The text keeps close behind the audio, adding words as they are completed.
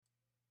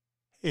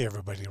Hey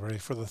everybody, ready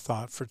for the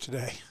thought for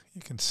today?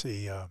 You can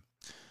see,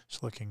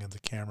 just looking at the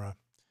camera,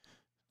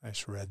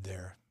 nice red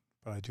there,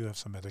 but I do have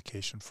some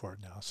medication for it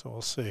now, so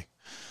we'll see.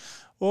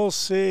 We'll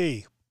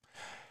see.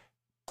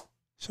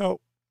 So,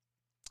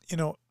 you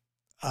know,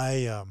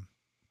 I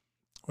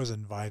was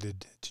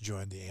invited to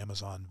join the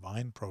Amazon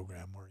Vine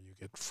program where you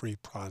get free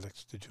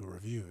products to do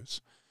reviews.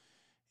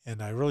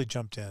 And I really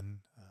jumped in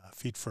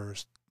feet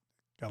first,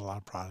 got a lot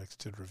of products,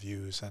 did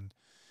reviews, and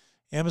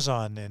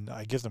Amazon, and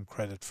I give them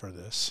credit for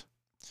this.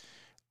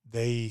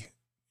 They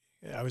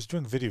I was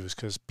doing videos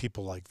because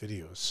people like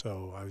videos.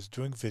 So I was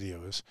doing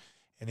videos,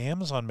 and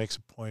Amazon makes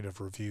a point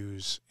of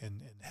reviews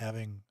and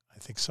having, I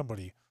think,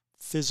 somebody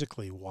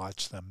physically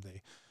watch them.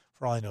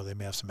 For all I know, they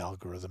may have some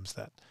algorithms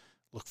that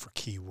look for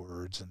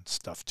keywords and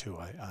stuff too.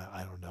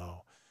 I don't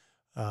know.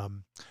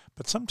 Um,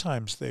 but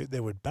sometimes they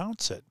would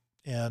bounce it.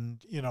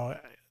 And,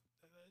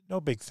 no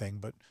big thing.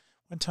 But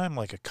one time,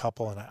 like a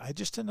couple, and I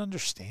just didn't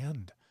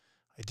understand.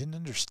 I didn't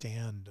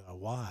understand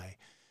why.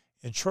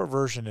 In short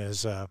version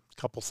is a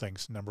couple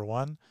things. Number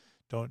one,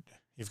 don't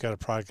you've got a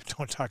product,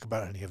 don't talk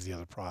about any of the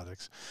other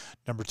products.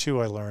 Number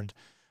two, I learned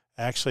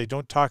actually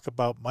don't talk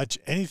about much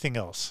anything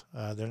else.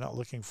 They're not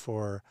looking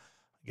for,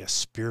 I guess,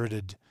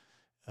 spirited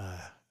uh,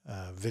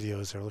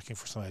 videos. They're looking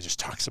for something that just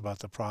talks about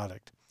the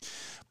product.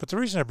 But the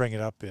reason I bring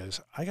it up is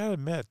I got to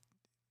admit,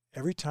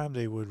 every time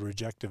they would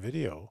reject a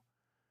video,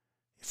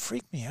 it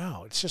freaked me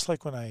out. It's just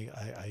like when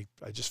I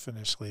just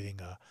finished leading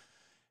a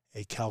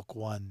Calc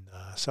 1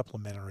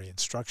 supplementary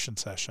instruction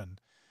session.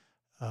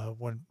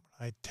 When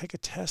I take a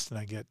test and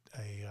I get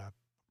a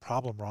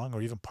problem wrong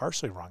or even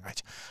partially wrong, I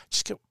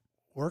just get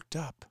worked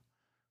up,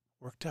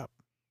 worked up.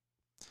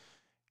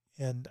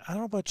 And I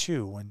don't know about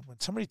you, when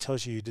somebody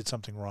tells you you did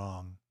something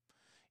wrong,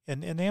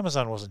 and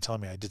Amazon wasn't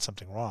telling me I did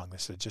something wrong. They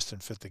said it just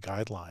didn't fit the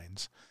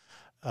guidelines.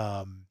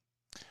 Um,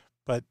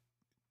 but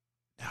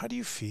how do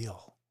you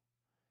feel?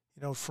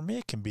 For me,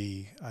 it can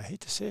be, I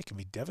hate to say it can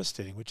be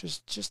devastating, which is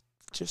just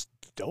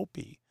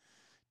dopey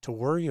to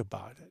worry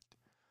about it.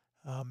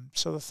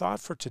 So the thought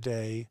for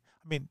today,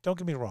 I mean, don't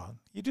get me wrong.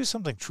 You do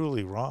something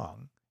truly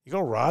wrong. You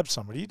go rob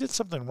somebody. You did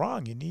something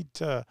wrong. You need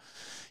to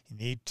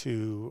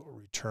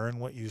return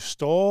what you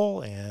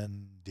stole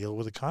and deal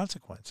with the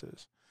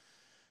consequences.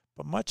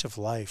 But much of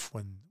life,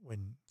 when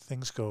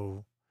things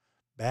go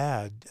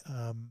bad,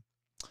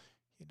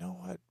 you know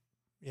what?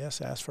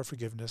 Yes, ask for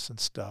forgiveness and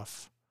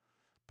stuff,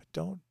 but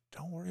don't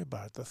worry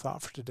about it. The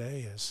thought for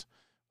today is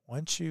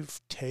once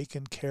you've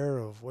taken care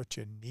of what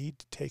you need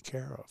to take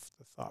care of,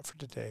 the thought for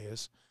today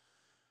is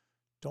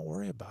don't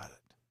worry about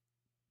it.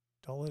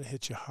 Don't let it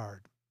hit you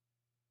hard.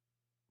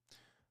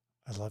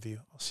 I love you.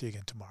 I'll see you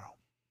again tomorrow.